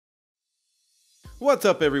What's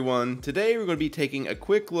up everyone? Today we're going to be taking a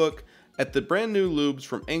quick look at the brand new lubes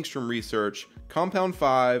from Angstrom Research, Compound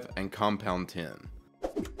 5 and Compound 10.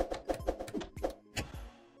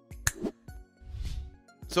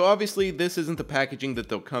 So obviously this isn't the packaging that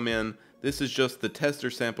they'll come in, this is just the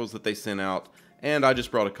tester samples that they sent out, and I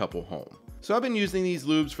just brought a couple home. So I've been using these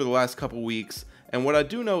lubes for the last couple weeks, and what I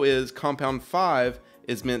do know is Compound 5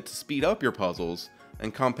 is meant to speed up your puzzles,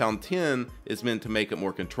 and Compound 10 is meant to make it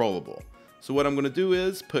more controllable. So what I'm going to do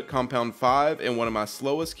is put Compound 5 in one of my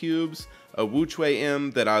slowest cubes, a Wuchui M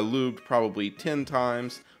that I lubed probably 10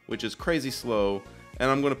 times, which is crazy slow, and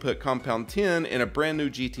I'm going to put Compound 10 in a brand new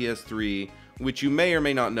GTS 3, which you may or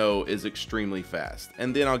may not know is extremely fast,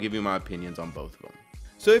 and then I'll give you my opinions on both of them.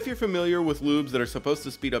 So if you're familiar with lubes that are supposed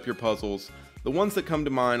to speed up your puzzles, the ones that come to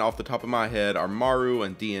mind off the top of my head are Maru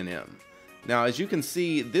and DNM. Now as you can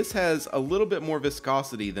see, this has a little bit more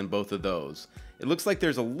viscosity than both of those. It looks like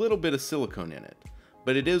there's a little bit of silicone in it,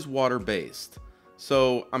 but it is water based.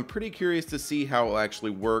 So I'm pretty curious to see how it will actually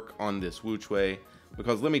work on this Wuchui,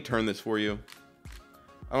 because let me turn this for you.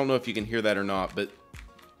 I don't know if you can hear that or not, but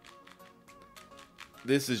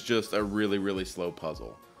this is just a really slow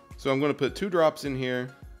puzzle. So I'm going to put 2 drops in here,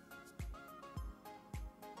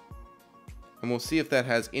 and we'll see if that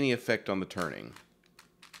has any effect on the turning.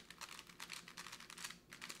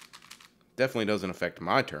 Definitely doesn't affect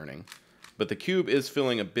my turning, but the cube is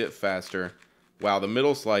filling a bit faster, while the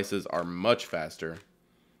middle slices are much faster,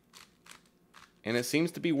 and it seems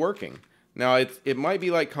to be working. Now it might be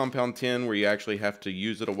like Compound 10 where you actually have to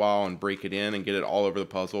use it a while and break it in and get it all over the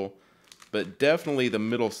puzzle, but definitely the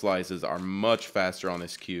middle slices are much faster on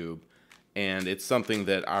this cube, and it's something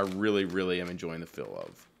that I really am enjoying the feel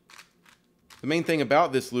of. The main thing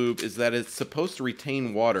about this lube is that it's supposed to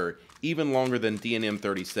retain water even longer than DNM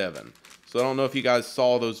 37. So I don't know if you guys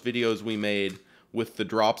saw those videos we made with the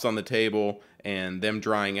drops on the table and them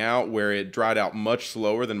drying out, where it dried out much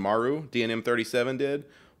slower than Maru, DNM 37 did.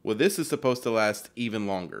 Well, this is supposed to last even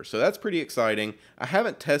longer, so that's pretty exciting. I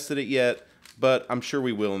haven't tested it yet, but I'm sure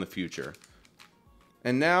we will in the future.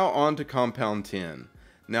 And now on to Compound 10.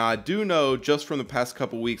 Now I do know just from the past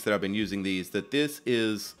couple weeks that I've been using these that this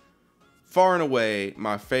is far and away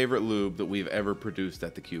my favorite lube that we've ever produced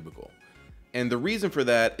at the Cubicle. And the reason for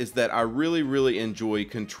that is that I really enjoy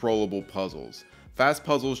controllable puzzles. Fast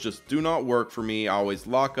puzzles just do not work for me. I always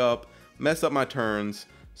lock up, mess up my turns.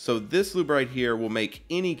 So this lube right here will make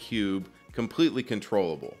any cube completely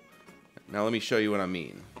controllable. Now let me show you what I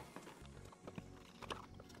mean.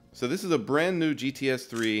 So this is a brand new GTS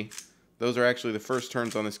 3. Those are actually the first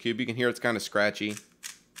turns on this cube. You can hear it's kind of scratchy.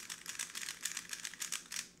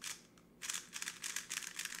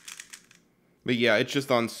 But yeah, it's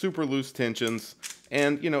just on super loose tensions,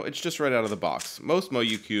 and you know, it's just right out of the box. Most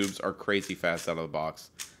Moyu cubes are crazy fast out of the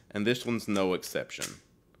box, and this one's no exception.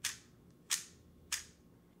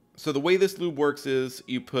 So the way this lube works is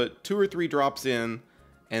you put 2 or 3 drops in,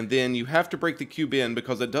 and then you have to break the cube in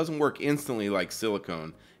because it doesn't work instantly like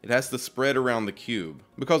silicone. It has to spread around the cube,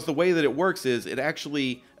 because the way that it works is it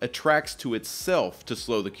actually attracts to itself to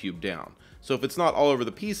slow the cube down. So if it's not all over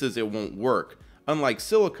the pieces, it won't work. Unlike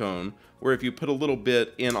silicone, where if you put a little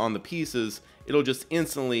bit in on the pieces, it'll just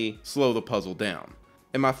instantly slow the puzzle down.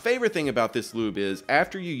 And my favorite thing about this lube is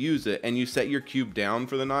after you use it and you set your cube down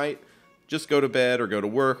for the night, just go to bed or go to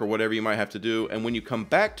work or whatever you might have to do, and when you come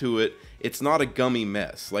back to it, it's not a gummy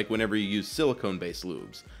mess like whenever you use silicone-based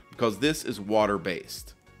lubes, because this is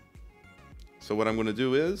water-based. So what I'm going to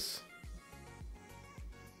do is,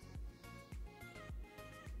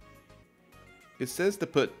 it says to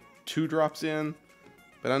put 2 drops in,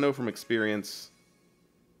 but I know from experience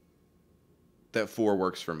that 4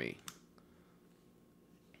 works for me.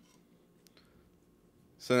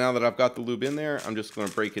 So now that I've got the lube in there, I'm just going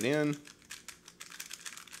to break it in.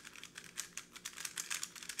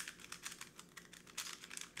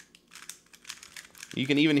 You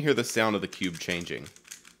can even hear the sound of the cube changing.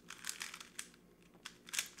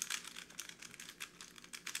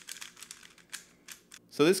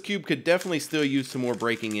 So this cube could definitely still use some more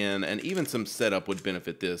breaking in, and even some setup would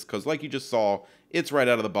benefit this, because like you just saw, it's right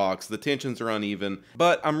out of the box, the tensions are uneven,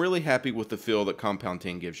 but I'm really happy with the feel that Compound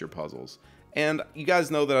 10 gives your puzzles. And you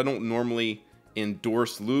guys know that I don't normally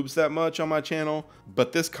endorse lubes that much on my channel,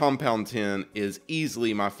 but this Compound 10 is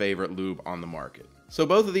easily my favorite lube on the market. So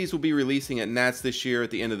both of these will be releasing at Nats this year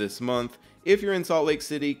at the end of this month. If you're in Salt Lake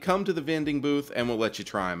City, come to the vending booth and we'll let you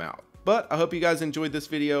try them out. But I hope you guys enjoyed this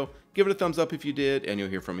video. Give it a thumbs up if you did, and you'll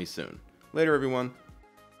hear from me soon. Later, everyone.